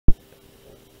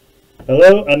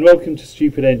Hello and welcome to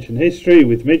Stupid Ancient History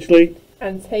with Midgley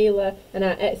and Taylor and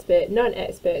our expert,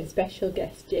 non-expert and special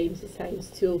guest James the Science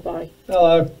Toolboy.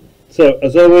 Hello. So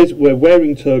as always we're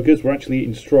wearing togas, we're actually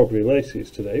eating strawberry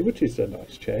laces today, which is a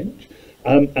nice change,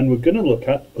 and we're going to look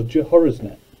at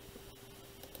Udjahorresnet.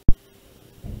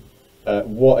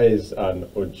 What is an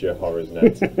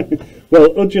Udjahorresnet? Well,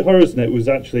 Udjahorresnet was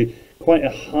actually quite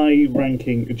a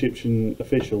high-ranking Egyptian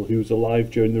official who was alive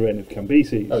during the reign of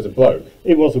Cambyses. That was a bloke?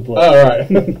 It was a bloke. Oh,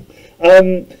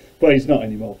 right. But he's not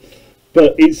anymore.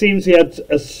 But it seems he had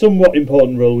a somewhat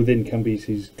important role within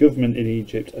Cambyses' government in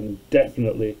Egypt and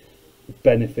definitely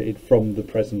benefited from the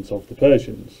presence of the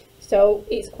Persians. So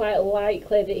it's quite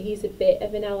likely that he's a bit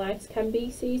of an ally to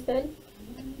Cambyses then?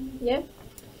 Yeah?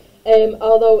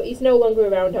 Although he's no longer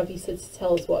around, obviously, to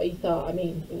tell us what he thought. I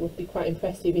mean, it would be quite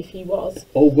impressive if he was.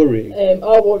 Or worrying.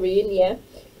 Or worrying, yeah.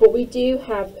 But we do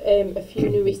have a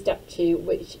funerary statue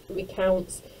which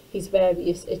recounts his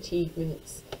various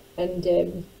achievements.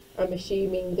 And I'm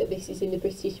assuming that this is in the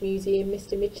British Museum,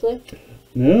 Mr. Midgley?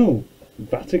 No,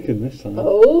 Vatican this time.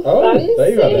 Oh, fancy! There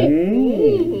you have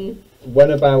it.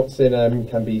 Whenabouts in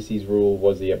Cambyses' rule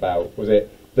was he about? Was it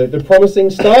the promising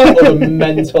start or the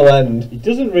mental end? He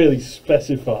doesn't really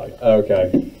specify.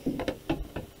 Okay.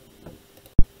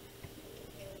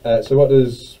 So what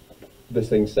does this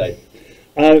thing say?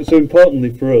 So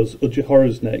importantly for us,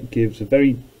 Udjahorresnet gives a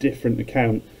very different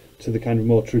account to the kind of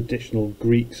more traditional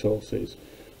Greek sources.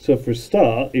 So for a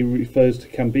start, it refers to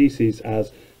Cambyses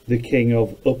as the king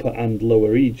of Upper and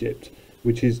Lower Egypt,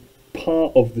 which is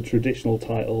part of the traditional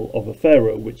title of a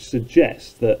pharaoh, which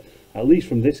suggests that, at least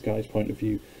from this guy's point of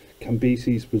view,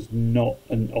 Cambyses was not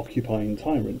an occupying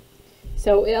tyrant.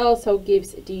 So it also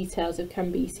gives details of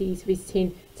Cambyses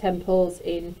visiting temples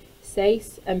in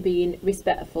Sais and being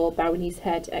respectful, bowing his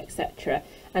head, etc.,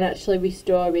 and actually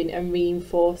restoring and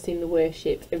reinforcing the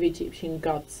worship of Egyptian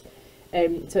gods.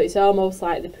 So it's almost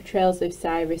like the portrayals of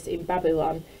Cyrus in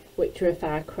Babylon, which are a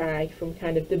far cry from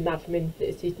kind of the madman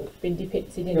that's been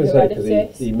depicted in Herodotus.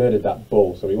 Because he murdered that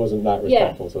bull, so he wasn't that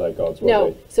respectful to their gods, was no,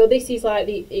 he? so this is like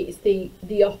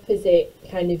the opposite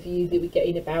kind of view that we're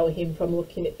getting about him from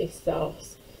looking at this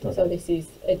source. Okay. So this is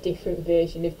a different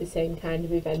version of the same kind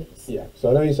of events. Yeah, so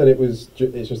I know you said it's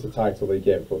just the title they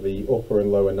give, but the Upper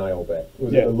and Lower Nile bit,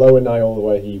 was it the Lower Nile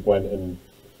where he went and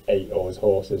ate all his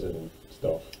horses and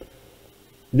stuff?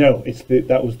 No,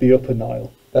 that was the Upper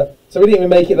Nile. So we didn't even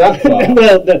make it that far.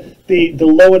 Well, the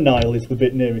Lower Nile is the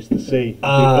bit nearest the sea. The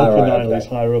Upper Nile is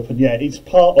higher up, and yeah, it's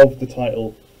part of the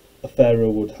title a pharaoh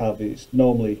would have. It's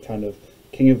normally kind of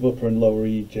king of Upper and Lower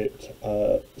Egypt,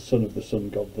 son of the sun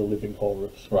god, the living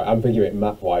Horus. Right, I'm thinking it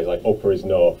map-wise, like Upper is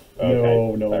north.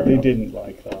 Okay, no, they didn't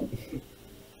like that.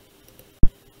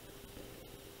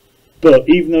 But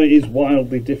even though it is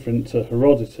wildly different to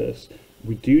Herodotus,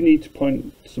 we do need to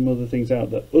point some other things out,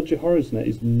 that Udjahorresnet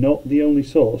is not the only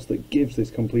source that gives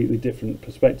this completely different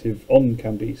perspective on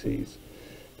Cambyses.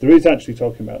 There is actually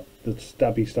talking about the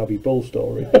stabby bull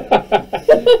story.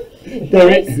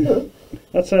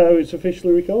 That's how it's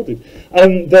officially recorded.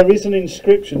 There is an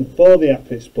inscription for the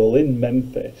Apis bull in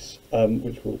Memphis,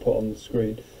 which we'll put on the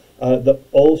screen, that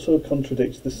also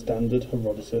contradicts the standard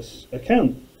Herodotus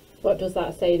account. What does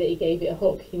that say, that he gave it a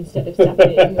hook instead of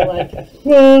stabbing it in the leg?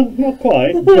 Well, not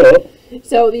quite, but...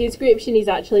 So the inscription is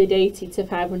actually dated to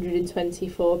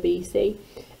 524 BC,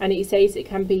 and it says that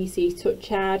Cambyses took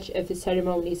charge of the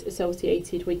ceremonies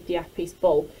associated with the Apis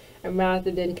bull, and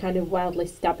rather than kind of wildly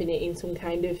stabbing it in some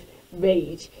kind of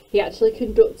rage, he actually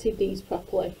conducted these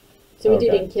properly. So he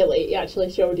didn't kill it, he actually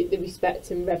showed it the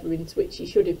respect and reverence which he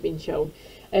should have been shown.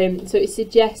 So it's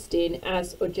suggesting,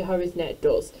 as Udjahorresnet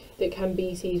does, that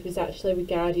Cambyses was actually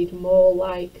regarded more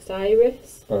like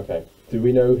Cyrus. Okay. Do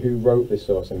we know who wrote this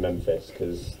source in Memphis?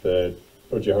 Because the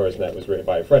Udjahorresnet was written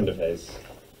by a friend of his.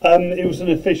 It was an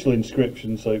official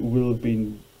inscription, so it will have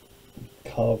been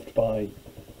carved by...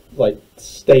 like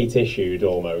state issued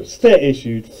almost. State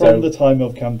issued from the time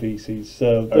of Cambyses,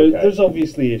 so there's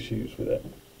obviously issues with it.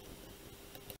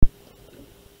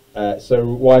 So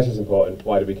why is this important?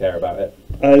 Why do we care about it?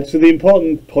 So the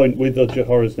important point with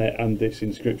Udjahorresnet and this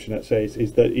inscription that says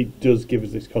is that it does give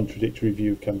us this contradictory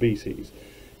view of Cambyses.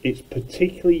 It's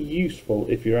particularly useful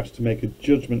if you're asked to make a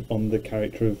judgment on the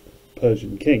character of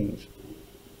Persian kings.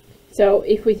 So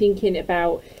if we're thinking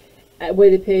about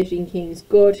were the Persian kings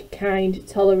good, kind,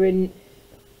 tolerant,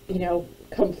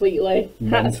 completely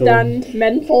hat stand,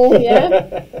 mental,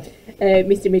 yeah?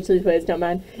 Mr. Midgley's words, not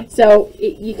mine. So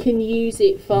you can use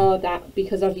it for that,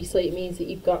 because obviously it means that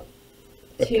you've got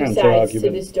two sides to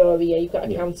the story. Yeah, you've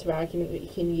got a counter argument that you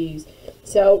can use.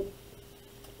 So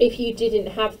If you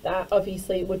didn't have that,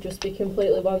 obviously it would just be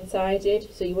completely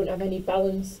one-sided, so you wouldn't have any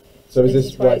balance. So this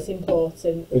is why it's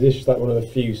important. Is this just like one of the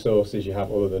few sources you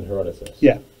have other than Herodotus?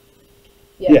 Yeah.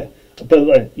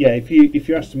 But if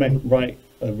you're asked to write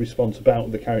a response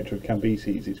about the character of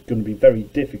Cambyses, it's going to be very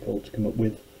difficult to come up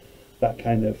with that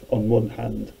kind of on one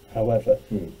hand. However,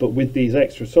 but with these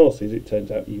extra sources, it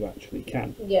turns out you actually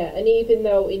can. Yeah, and even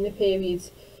though in the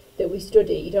periods that we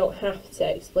study, you don't have to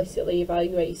explicitly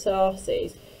evaluate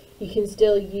sources, you can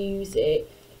still use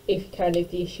it if kind of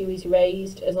the issue is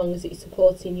raised, as long as it's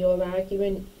supporting your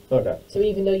argument. Okay. So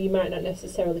even though you might not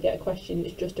necessarily get a question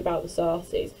that's just about the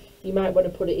sources, you might want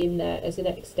to put it in there as an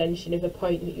extension of a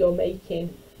point that you're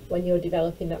making when you're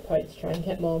developing that point to try and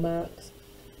get more marks.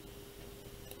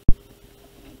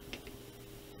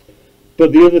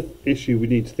 But the other issue we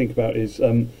need to think about is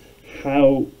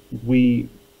how we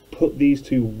put these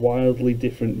two wildly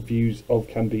different views of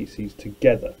Cambyses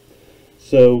together.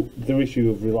 So the issue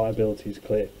of reliability is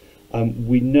clear.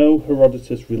 We know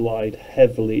Herodotus relied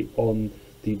heavily on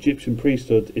the Egyptian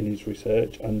priesthood in his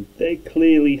research, and they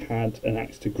clearly had an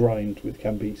axe to grind with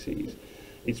Cambyses.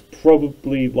 It's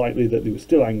probably likely that they were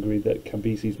still angry that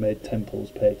Cambyses made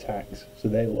temples pay tax, so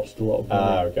they lost a lot of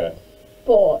money. Okay.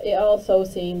 But it also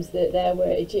seems that there were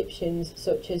Egyptians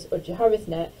such as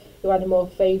Udjahorresnet who had a more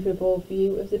favourable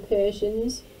view of the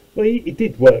Persians. Well, it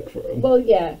did work for them. Well,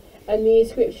 yeah, and the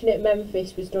inscription at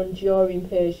Memphis was done during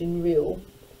Persian rule.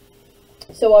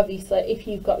 So obviously, if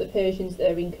you've got the Persians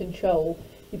that are in control,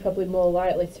 you're probably more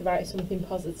likely to write something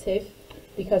positive,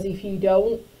 because if you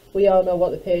don't, we all know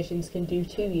what the Persians can do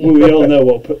to you. Well, we all know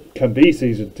what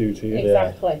Cambyses would do to you.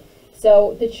 Exactly. Yeah.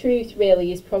 So the truth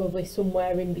really is probably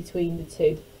somewhere in between the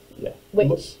two,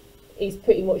 which is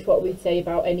pretty much what we'd say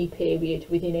about any period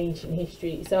within ancient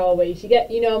history. It's always,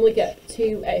 you normally get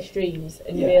two extremes,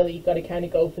 and really you've got to kind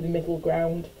of go for the middle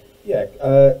ground. Yeah,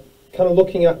 kind of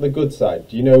looking at the good side,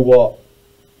 do you know what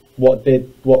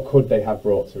could they have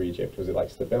brought to Egypt? Was it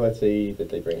like stability? Did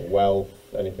they bring wealth?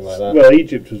 Anything like that? Well,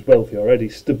 Egypt was wealthy already.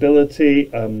 Stability,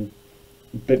 a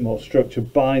bit more structure.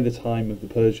 By the time of the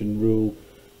Persian rule,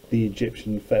 the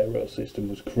Egyptian pharaoh system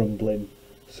was crumbling.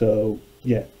 So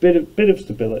yeah, bit of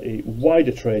stability,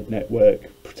 wider trade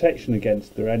network, protection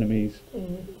against their enemies.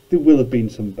 There will have been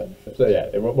some benefits. So yeah,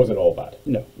 it wasn't all bad.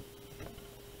 No.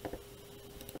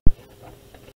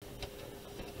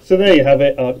 So there you have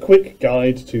it, our quick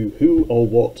guide to who or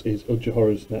what is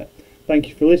Udjahorresnet. Thank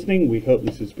you for listening. We hope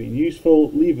this has been useful.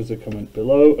 Leave us a comment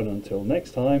below, and until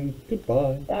next time,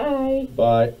 goodbye. Bye.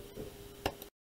 Bye.